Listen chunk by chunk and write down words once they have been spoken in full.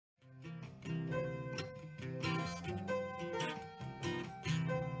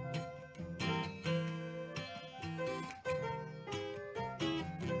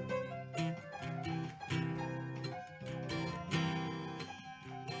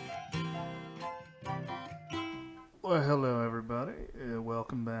Well, hello everybody.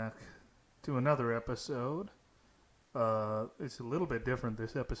 Welcome back to another episode. It's a little bit different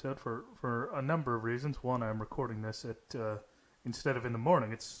this episode for a number of reasons. One, I'm recording this at instead of in the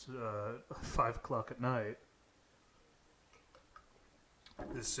morning, it's 5 o'clock at night.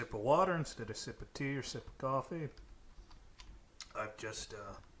 This sip of water instead of sip of tea or sip of coffee. I've just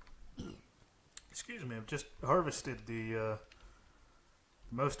I've just harvested the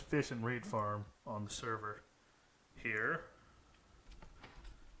most efficient reed farm on the server here,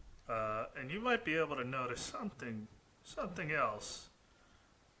 and you might be able to notice something else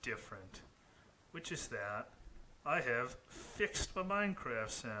different, which is that I have fixed my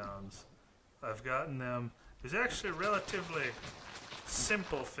Minecraft sounds. I've gotten them. It's actually a relatively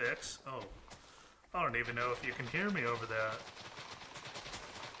simple fix. Oh, I don't even know if you can hear me over that.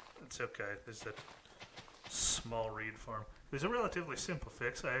 It's okay. There's a small reed farm. It was a relatively simple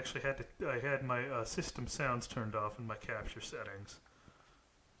fix. I actually had my system sounds turned off in my capture settings,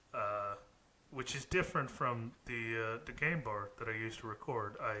 which is different from the game bar that I used to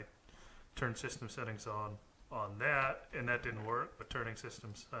record. I turned system settings on that, and that didn't work. But turning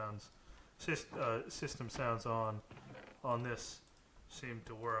system sounds on this seemed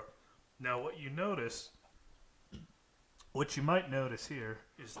to work. Now, what you might notice here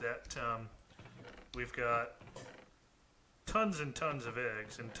is that we've got tons and tons of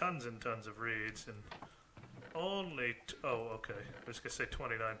eggs and tons of reeds and only I was gonna say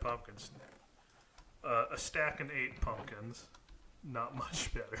 29 pumpkins. A stack and 8 pumpkins. Not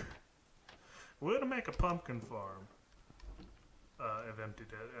much better. We're gonna make a pumpkin farm. I've emptied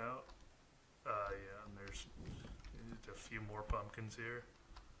that out. Yeah, and there's a few more pumpkins here.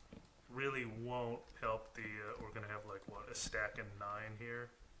 Really won't help the. We're gonna have like what, a stack and 9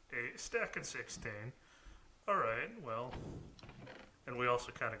 here, a stack and 16. All right, well, and we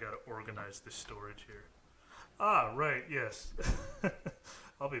also kind of got to organize this storage here. Ah, right, yes.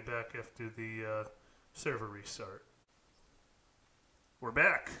 I'll be back after the server restart. We're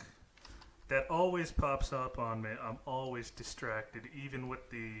back. That always pops up on me. I'm always distracted, even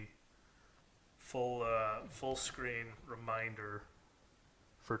with the full screen reminder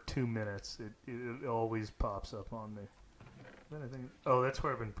for 2 minutes. It always pops up on me. Anything? Oh, that's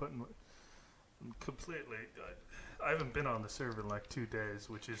where I've been putting. Completely. I haven't been on the server in like 2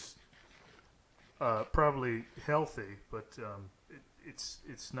 days, which is probably healthy, but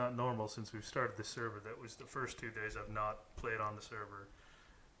it's not normal since we've started the server. That was the first 2 days I've not played on the server,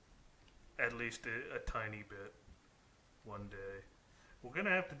 at least a tiny bit. One day, we're gonna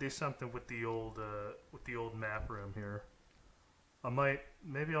have to do something with the old map room here.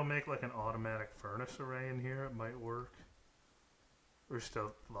 Maybe I'll make like an automatic furnace array in here. It might work. There's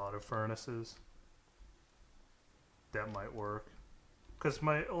still a lot of furnaces. That might work. Because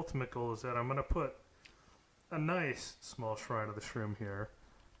my ultimate goal is that I'm going to put a nice small shrine of the shroom here.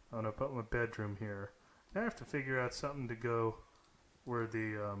 I'm going to put my bedroom here. I have to figure out something to go where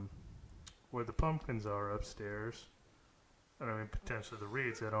the pumpkins are upstairs. And I mean, potentially the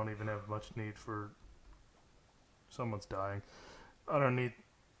reeds. I don't even have much need for. Someone's dying. I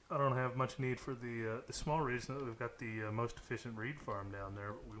don't have much need for the small reeds. We've got the most efficient reed farm down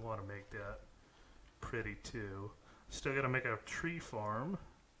there, but we want to make that pretty too. Still got to make a tree farm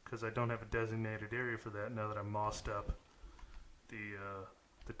because I don't have a designated area for that now that I mossed up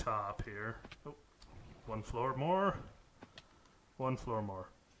the top here. Oh, one floor more. One floor more.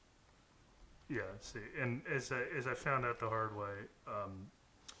 Yeah, see, and as I found out the hard way,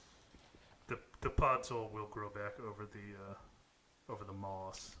 the podzol will grow back over the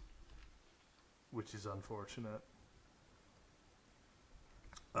moss, which is unfortunate.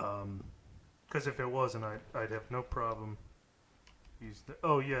 Because if it wasn't, I'd have no problem.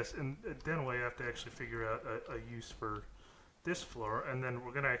 Oh yes, and then we have to actually figure out a use for this floor, and then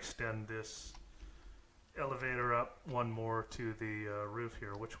we're gonna extend this elevator up one more to the roof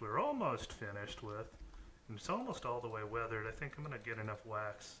here, which we're almost finished with, and it's almost all the way weathered. I think I'm gonna get enough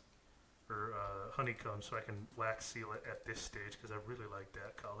wax or honeycomb so I can wax seal it at this stage because I really like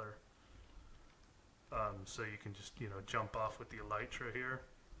that color. So you can just jump off with the elytra here.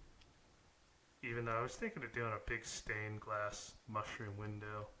 Even though I was thinking of doing a big stained glass mushroom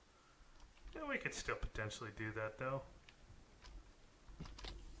window. Yeah, we could still potentially do that though.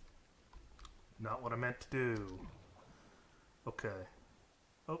 Not what I meant to do. Okay.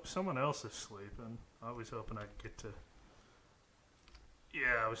 Oh, someone else is sleeping. I was hoping I'd get to.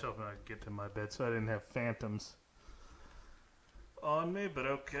 Yeah, I was hoping I'd get to my bed so I didn't have phantoms on me, but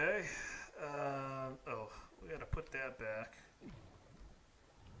okay. Oh, we gotta put that back.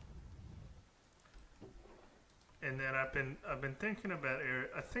 And then I've been thinking about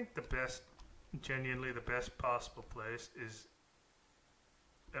I think the best genuinely the best possible place is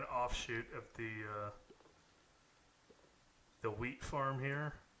an offshoot of the wheat farm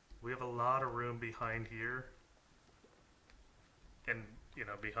here. We have a lot of room behind here, and you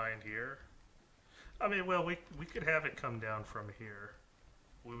know, behind here. I mean, well, we could have it come down from here.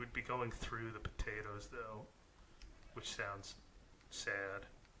 We would be going through the potatoes though, which sounds sad.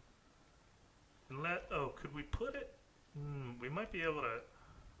 And could we put it? We might be able to.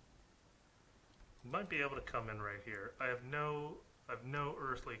 Might be able to come in right here. I have no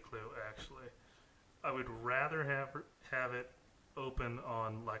earthly clue actually. I would rather have it open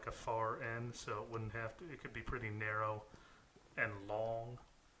on like a far end, so it wouldn't have to. It could be pretty narrow and long.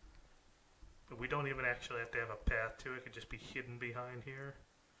 We don't even actually have to have a path to it. It could just be hidden behind here.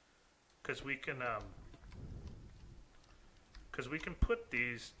 Because we can put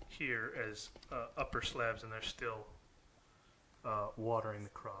these here as upper slabs, and they're still watering the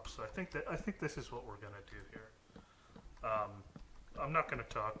crops. So I think this is what we're gonna do here. I'm not gonna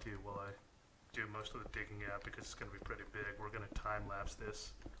talk to you while I do most of the digging out because it's gonna be pretty big. We're gonna time lapse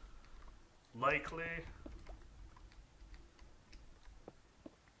this. Likely.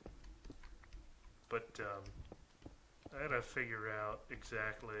 But I gotta figure out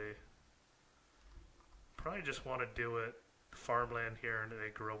exactly. Probably just want to do it farmland here and they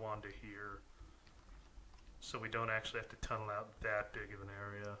grow onto here, so we don't actually have to tunnel out that big of an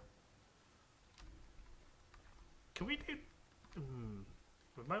area. Can we do?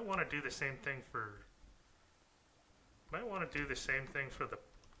 We might want to do the same thing for. Might want to do the same thing for the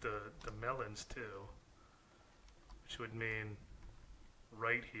melons too, which would mean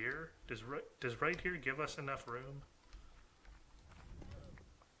right here. Does right here give us enough room?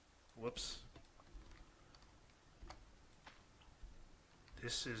 Whoops.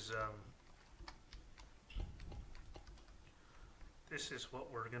 This is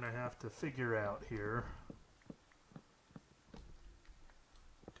what we're gonna have to figure out here.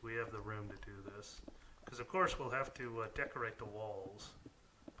 Do we have the room to do this? Because of course we'll have to decorate the walls,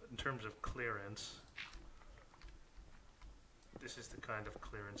 but in terms of clearance, this is the kind of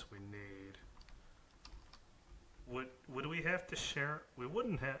clearance we need. Would we have to share? We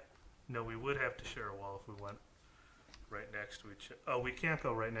wouldn't have. No, we would have to share a wall if we went right next to each other. Oh, we can't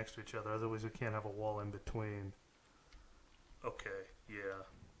go right next to each other, otherwise we can't have a wall in between. Okay, yeah.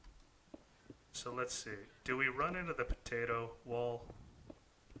 So let's see. Do we run into the potato wall?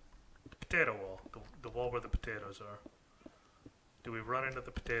 The potato wall. The wall where the potatoes are. Do we run into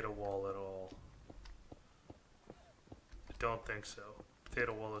the potato wall at all? I don't think so.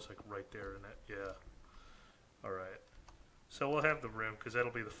 Potato wall is like right there in it. Yeah. Alright. So we'll have the room, because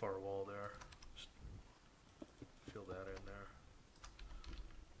that'll be the far wall there. Fill that in there.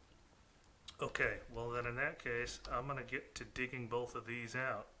 Okay, well then in that case, I'm going to get to digging both of these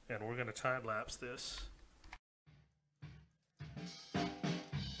out, and we're going to time lapse this.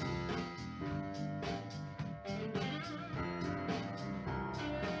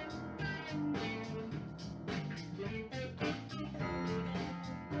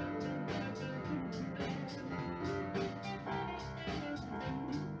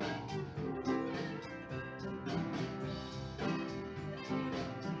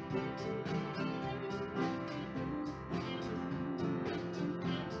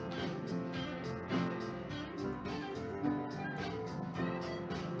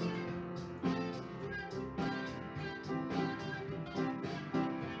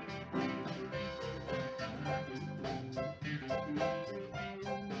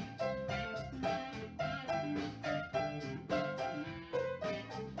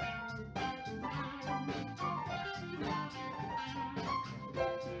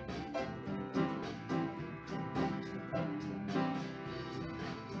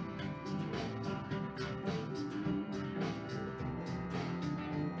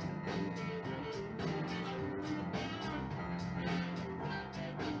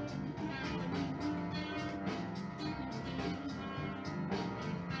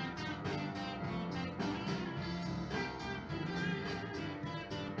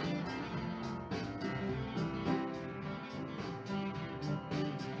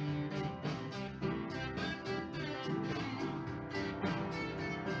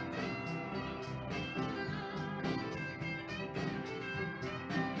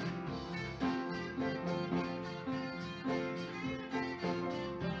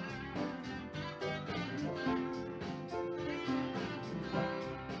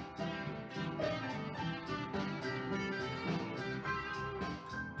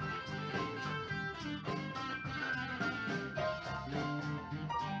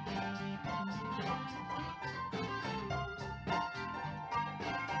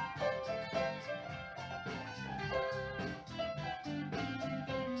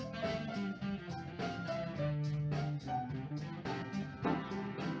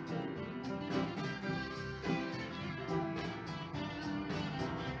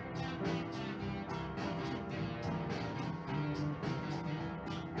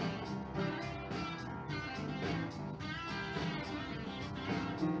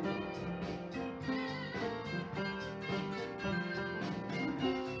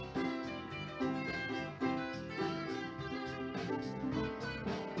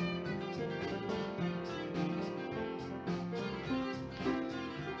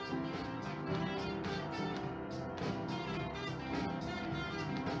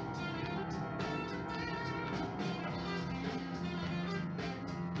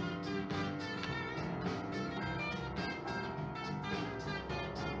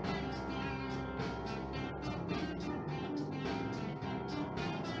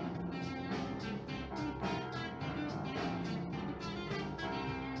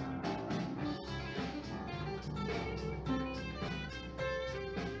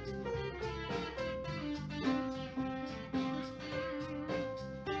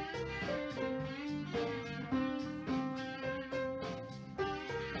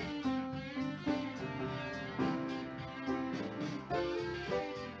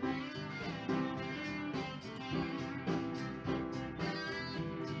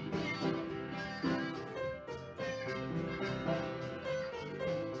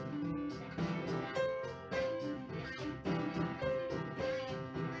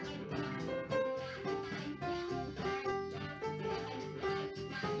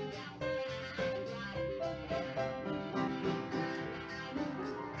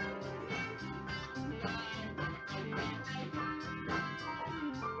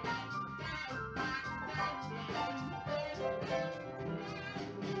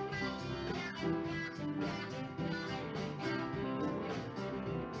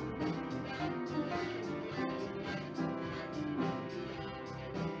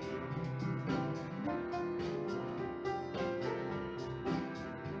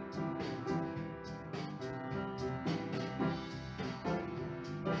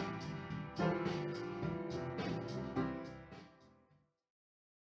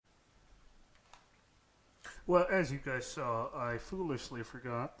 Well, as you guys saw, I foolishly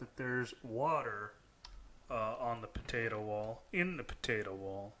forgot that there's water on the potato wall, in the potato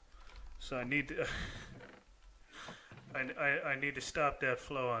wall. So I need to, I need to stop that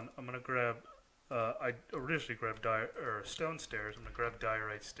flow. And I'm gonna grab. I originally grabbed stone stairs. I'm gonna grab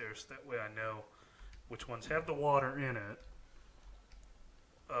diorite stairs. That way I know which ones have the water in it.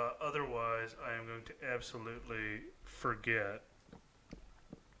 Otherwise, I am going to absolutely forget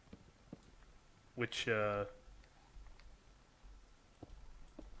which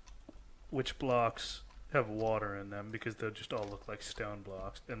blocks have water in them, because they'll just all look like stone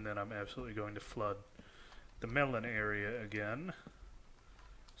blocks, and then I'm absolutely going to flood the melon area again.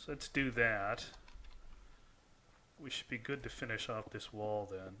 So let's do that. We should be good to finish off this wall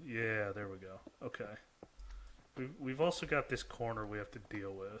then. Yeah, there we go. Okay. We've also got this corner we have to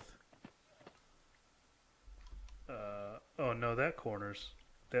deal with. Oh no, that corner's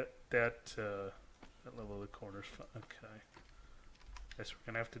that level of the corner's fine. Okay. Guess we're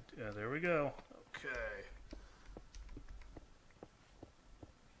gonna have to. There we go. Okay.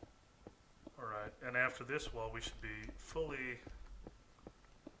 All right, and after this wall, we should be fully.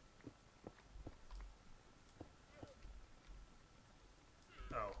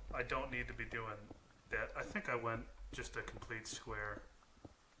 Oh, I don't need to be doing that. I think I went just a complete square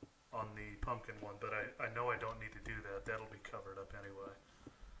on the pumpkin one, but I know I don't need to do that. That'll be covered up anyway.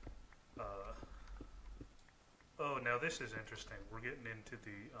 Oh, now this is interesting. We're getting into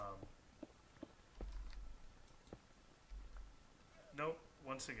the nope,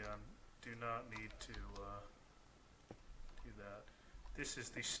 once again, do not need to do that. This is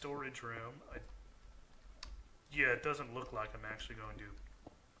the storage room. Yeah, it doesn't look like I'm actually going to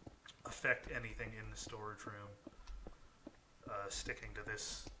affect anything in the storage room, sticking to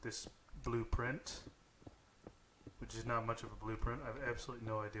this blueprint, which is not much of a blueprint. I have absolutely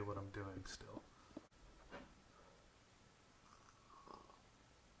no idea what I'm doing still.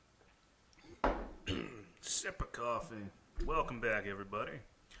 Sip of coffee. Welcome back, everybody.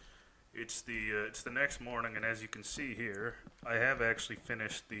 It's the next morning, and as you can see here, I have actually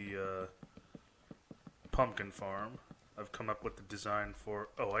finished the pumpkin farm. I've come up with the design for.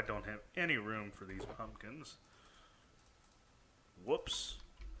 Oh, I don't have any room for these pumpkins. Whoops.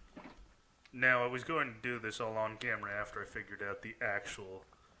 Now, I was going to do this all on camera after I figured out the actual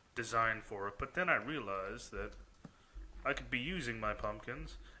design for it, but then I realized that I could be using my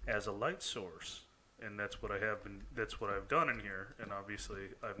pumpkins as a light source, and that's what I've done in here. And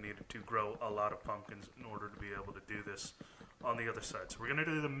obviously, I've needed to grow a lot of pumpkins in order to be able to do this on the other side. So we're gonna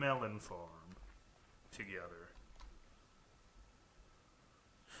do the melon farm together.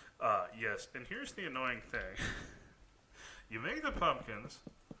 Yes, and here's the annoying thing. You make the pumpkins,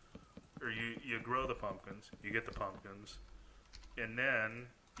 or you grow the pumpkins, you get the pumpkins, and then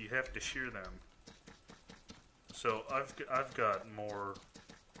you have to shear them. So I've got more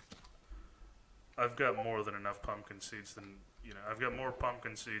than enough pumpkin seeds than, I've got more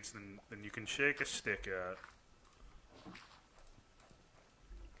pumpkin seeds than you can shake a stick at.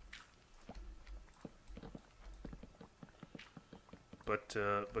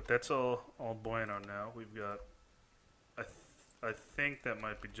 But that's all bueno now. We've got, I think that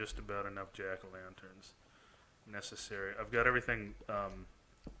might be just about enough jack-o'-lanterns necessary. I've got everything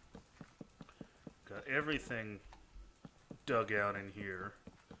dug out in here.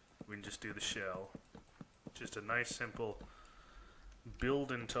 We can just do the shell. Just a nice simple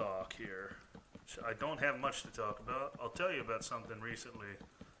build and talk here. I don't have much to talk about. I'll tell you about something recently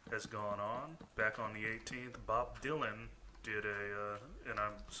has gone on. Back on the 18th, Bob Dylan did and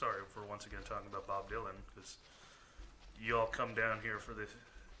I'm sorry for once again talking about Bob Dylan, because y'all come down here for this.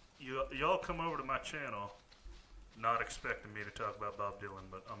 Y'all come over to my channel not expecting me to talk about Bob Dylan,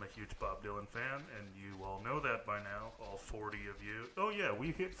 but I'm a huge Bob Dylan fan, and you all know that by now, all 40 of you. Oh yeah,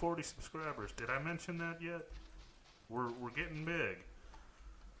 we hit 40 subscribers. Did I mention that yet? We're getting big.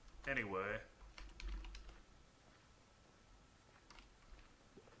 Anyway,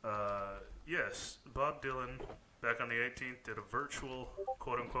 yes, Bob Dylan back on the 18th did a virtual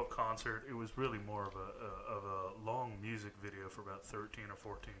quote-unquote concert. It was really more of a long music video for about 13 or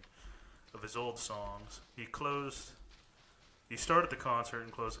 14 of his old songs. He started the concert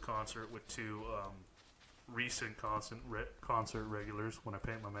and closed the concert with two recent concert regulars, When I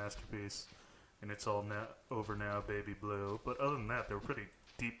Paint My Masterpiece and It's All Over Now, Baby Blue. But other than that, they were pretty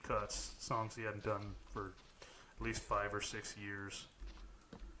deep cuts, songs he hadn't done for at least 5 or 6 years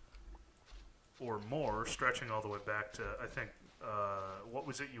or more, stretching all the way back to, I think, What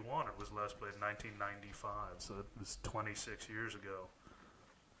Was It You Wanted was last played in 1995, so it was 26 years ago.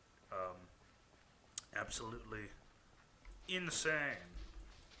 Absolutely insane.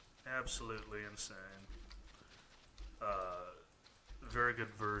 Absolutely insane. very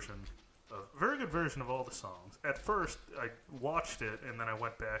good version. Very good version of all the songs. At first, I watched it and then I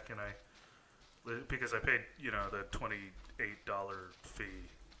went back and because I paid, the $28 fee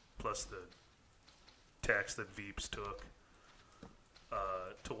plus the tax that Veeps took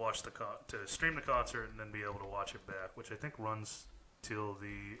to watch to stream the concert and then be able to watch it back, which I think runs till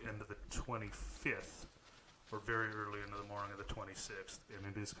the end of the 25th or very early into the morning of the 26th, and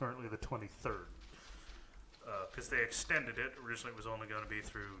it is currently the 23rd. Because they extended it. Originally, it was only going to be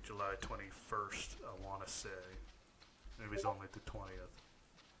through July 21st, I want to say. And it was only the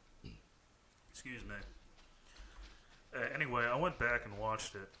 20th. Excuse me. Anyway, I went back and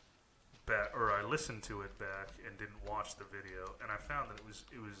watched it back, or I listened to it back and didn't watch the video, and I found that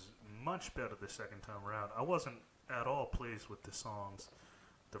it was much better the second time around. I wasn't at all pleased with the songs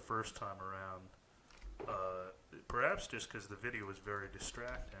the first time around. Perhaps just because the video was very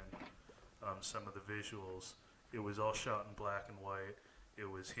distracting. Some of the visuals, it was all shot in black and white. It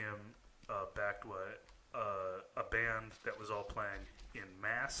was him backed by a band that was all playing in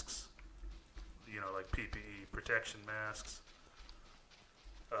masks, like PPE protection masks.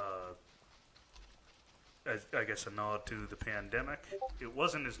 I guess a nod to the pandemic. It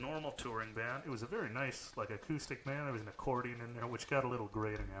wasn't his normal touring band. It was a very nice, acoustic band. There was an accordion in there, which got a little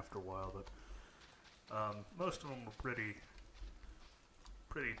grating after a while, but most of them were pretty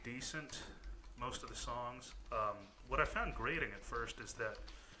decent. Most of the songs. What I found grating at first is that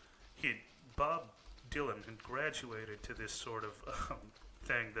Bob Dylan had graduated to this sort of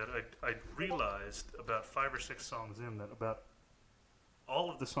thing that I realized about 5 or 6 songs in, that about all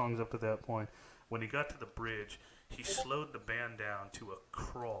of the songs up to that point, when he got to the bridge, he slowed the band down to a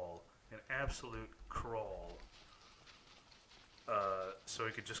crawl, an absolute crawl, so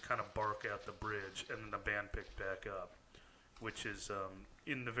he could just kind of bark out the bridge, and then the band picked back up, which is,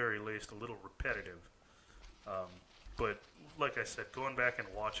 in the very least, a little repetitive. But, like I said, going back and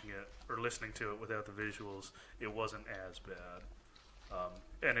watching it, or listening to it without the visuals, it wasn't as bad.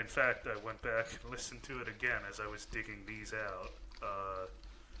 And in fact, I went back and listened to it again as I was digging these out.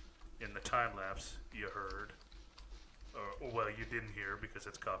 In the time-lapse you heard, well, you didn't hear because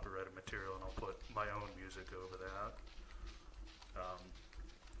it's copyrighted material, and I'll put my own music over that.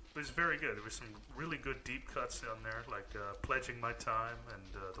 It was very good. There was some really good deep cuts on there, like Pledging My Time and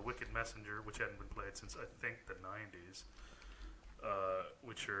The Wicked Messenger, which hadn't been played since, I think, the 90s,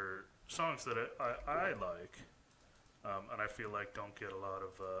 which are songs that I like, and I feel like don't get a lot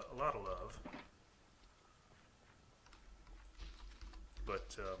of love.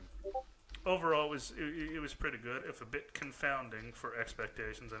 But overall, it was pretty good, if a bit confounding for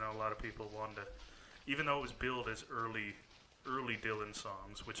expectations. I know a lot of people wanted to, even though it was billed as early Dylan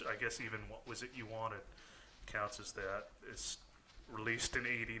songs, which I guess even What Was It You Wanted counts as that. It's released in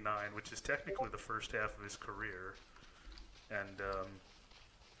 '89, which is technically the first half of his career. And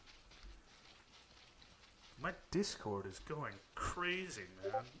my Discord is going crazy,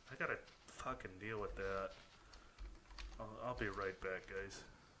 man. I gotta fucking deal with that. I'll be right back, guys.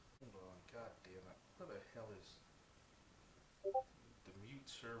 Hold on, god damn it. Where the hell is the mute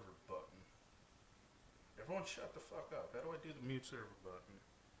server button? Everyone shut the fuck up. How do I do the mute server button?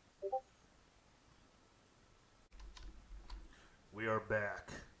 We are back.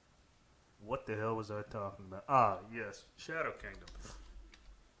 What the hell was I talking about? Ah, yes, Shadow Kingdom.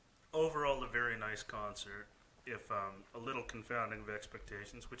 Overall, a very nice concert, if a little confounding of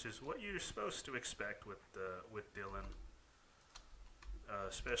expectations, which is what you're supposed to expect with Dylan.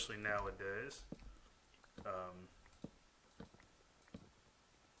 Especially nowadays.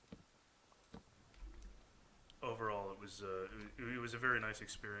 Overall, it was a very nice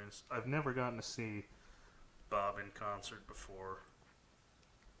experience. I've never gotten to see Bob in concert before,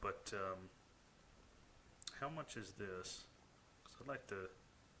 but how much is this? 'Cause I'd like to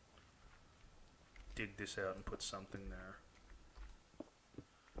dig this out and put something there.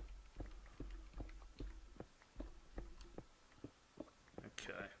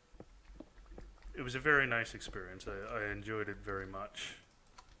 Okay. It was a very nice experience. I enjoyed it very much.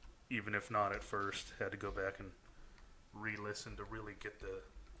 Even if not at first. Had to go back and re-listen to really get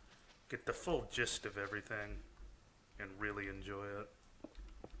the full gist of everything and really enjoy it.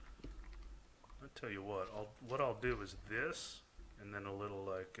 I'll tell you what I'll do is this, and then a little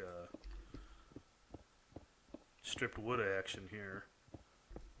strip wood action here.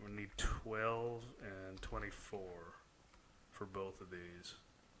 We need 12 and 24 for both of these.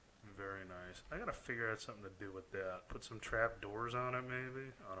 Very nice. I gotta figure out something to do with that. Put some trap doors on it,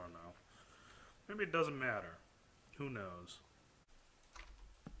 maybe? I don't know. Maybe it doesn't matter. Who knows?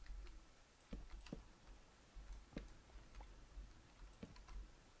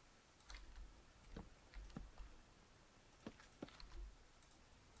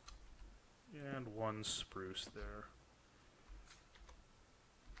 and one spruce there.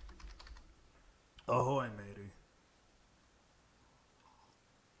 Ahoy, matey.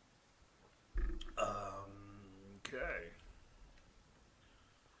 Okay.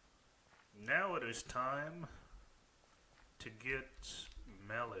 Now it is time to get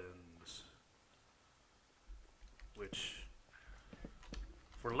melons. Which,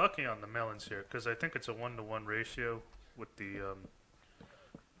 if we're lucky on the melons here, because I think it's a 1-to-1 ratio with the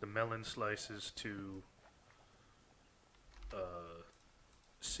melon slices to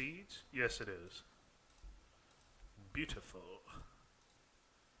seeds. Yes, it is. Beautiful.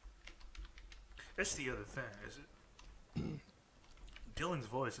 That's the other thing, is it? Dylan's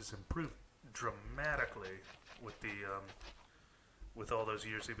voice has improved dramatically with the with all those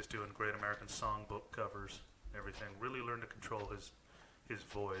years he was doing Great American Songbook covers and everything. Really learned to control his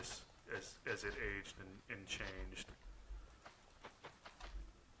voice as it aged and changed.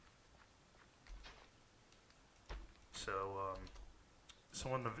 So so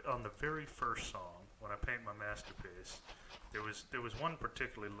on the very first song, When I Paint My Masterpiece, there was one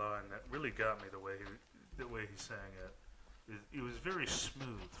particular line that really got me the way he sang it. It was very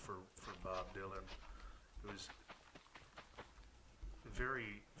smooth for Bob Dylan. It was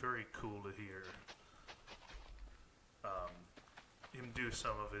very, very cool to hear him do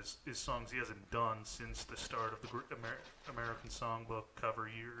some of his songs he hasn't done since the start of the American Songbook cover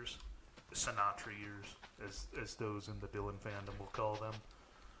years, the Sinatra years, as those in the Dylan fandom will call them.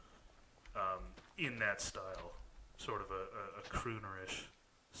 In that style, sort of a croonerish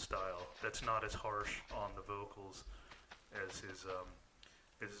style that's not as harsh on the vocals as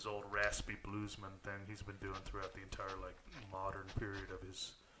his old raspy bluesman thing he's been doing throughout the entire modern period of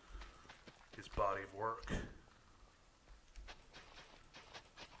his body of work.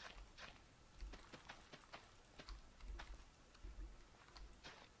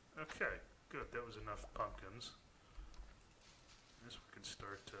 Okay, good. That was enough pumpkins. I guess we can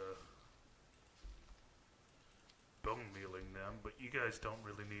start bone mealing them, but you guys don't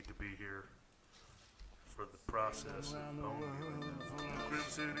really need to be here for the process of bone mealing them.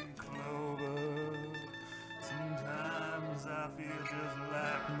 Crimson and clover. Sometimes I feel just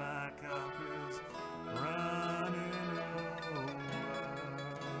like my cup is running over.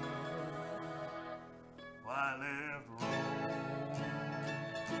 Why left Rome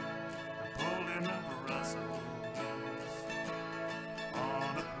and pulled into Brussels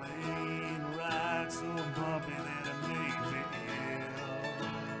on a plane ride so bumpy that it made me ill.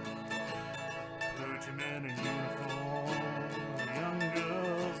 Clergymen in uniform, young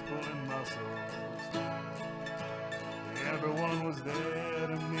girls pulling muscles. Everyone was there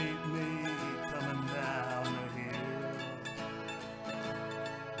to meet me coming down the hill.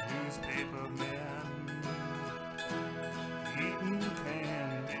 Newspaper men eating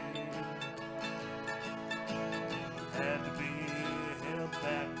candy had to be held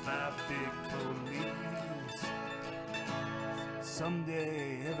back by big police. Someday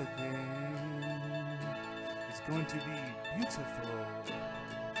everything is going to be beautiful.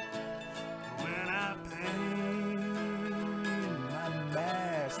 When I paint my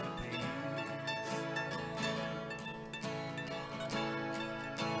masterpiece.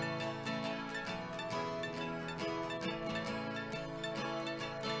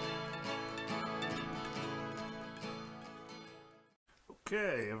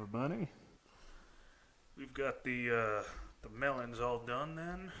 Okay, everybody. We've got the melons all done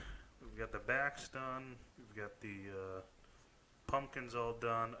then. We've got the backs done. We've got the pumpkins all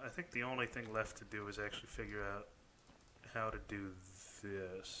done. I think the only thing left to do is actually figure out how to do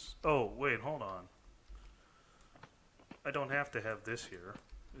this. Oh, wait, hold on. I don't have to have this here.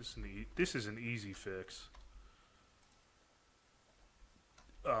 This is an easy fix.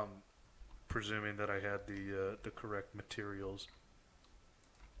 Presuming that I had the correct materials.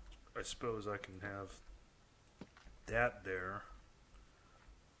 I suppose I can have that there,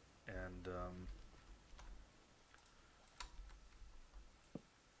 and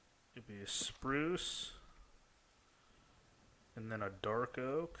it'd be a spruce, and then a dark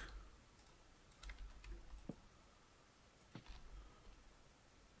oak,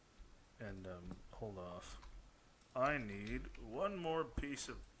 and hold off. I need one more piece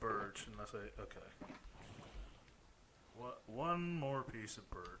of birch, unless okay. One more piece of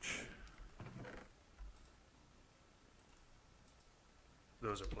birch.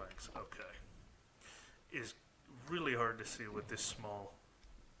 Those are planks. Okay. It's really hard to see with this small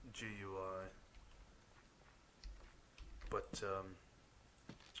GUI. But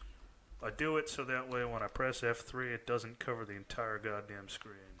I do it so that way when I press F3 it doesn't cover the entire goddamn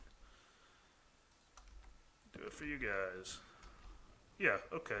screen. Do it for you guys. Yeah,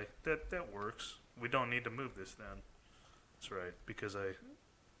 okay, that works. We don't need to move this then. That's right, because I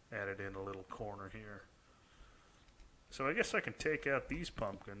added in a little corner here. So I guess I can take out these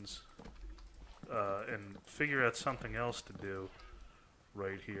pumpkins and figure out something else to do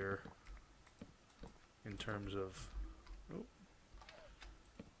right here in terms of... Oop.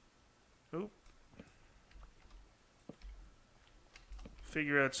 Oop.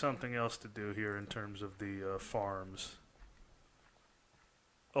 Figure out something else to do here in terms of the farms.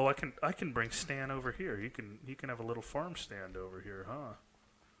 Oh, I can bring Stan over here. He can have a little farm stand over here, huh?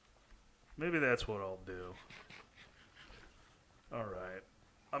 Maybe that's what I'll do. All right.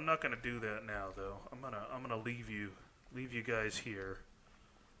 I'm not gonna do that now, though. I'm gonna leave you guys here.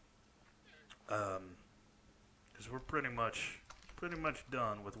 Because we're pretty much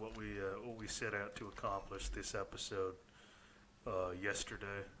done with what we set out to accomplish this episode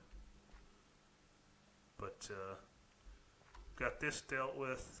yesterday. But got this dealt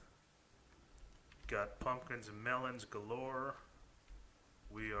with. Got pumpkins and melons galore.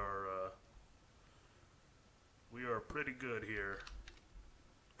 We are pretty good here.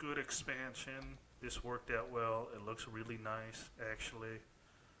 Good expansion. This worked out well. It looks really nice, actually.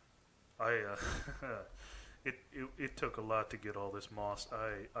 It took a lot to get all this moss.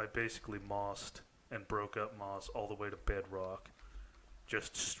 I basically mossed and broke up moss all the way to bedrock,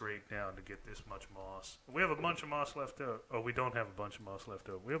 just straight down to get this much moss. We have a bunch of moss left over. Oh, we don't have a bunch of moss left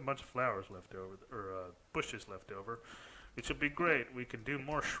over. We have a bunch of flowers left over, or bushes left over. It should be great. We can do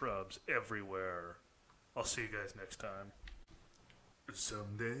more shrubs everywhere. I'll see you guys next time.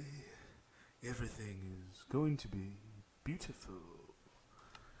 Someday, everything is going to be beautiful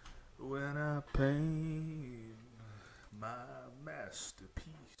when I paint my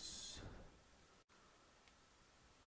masterpiece.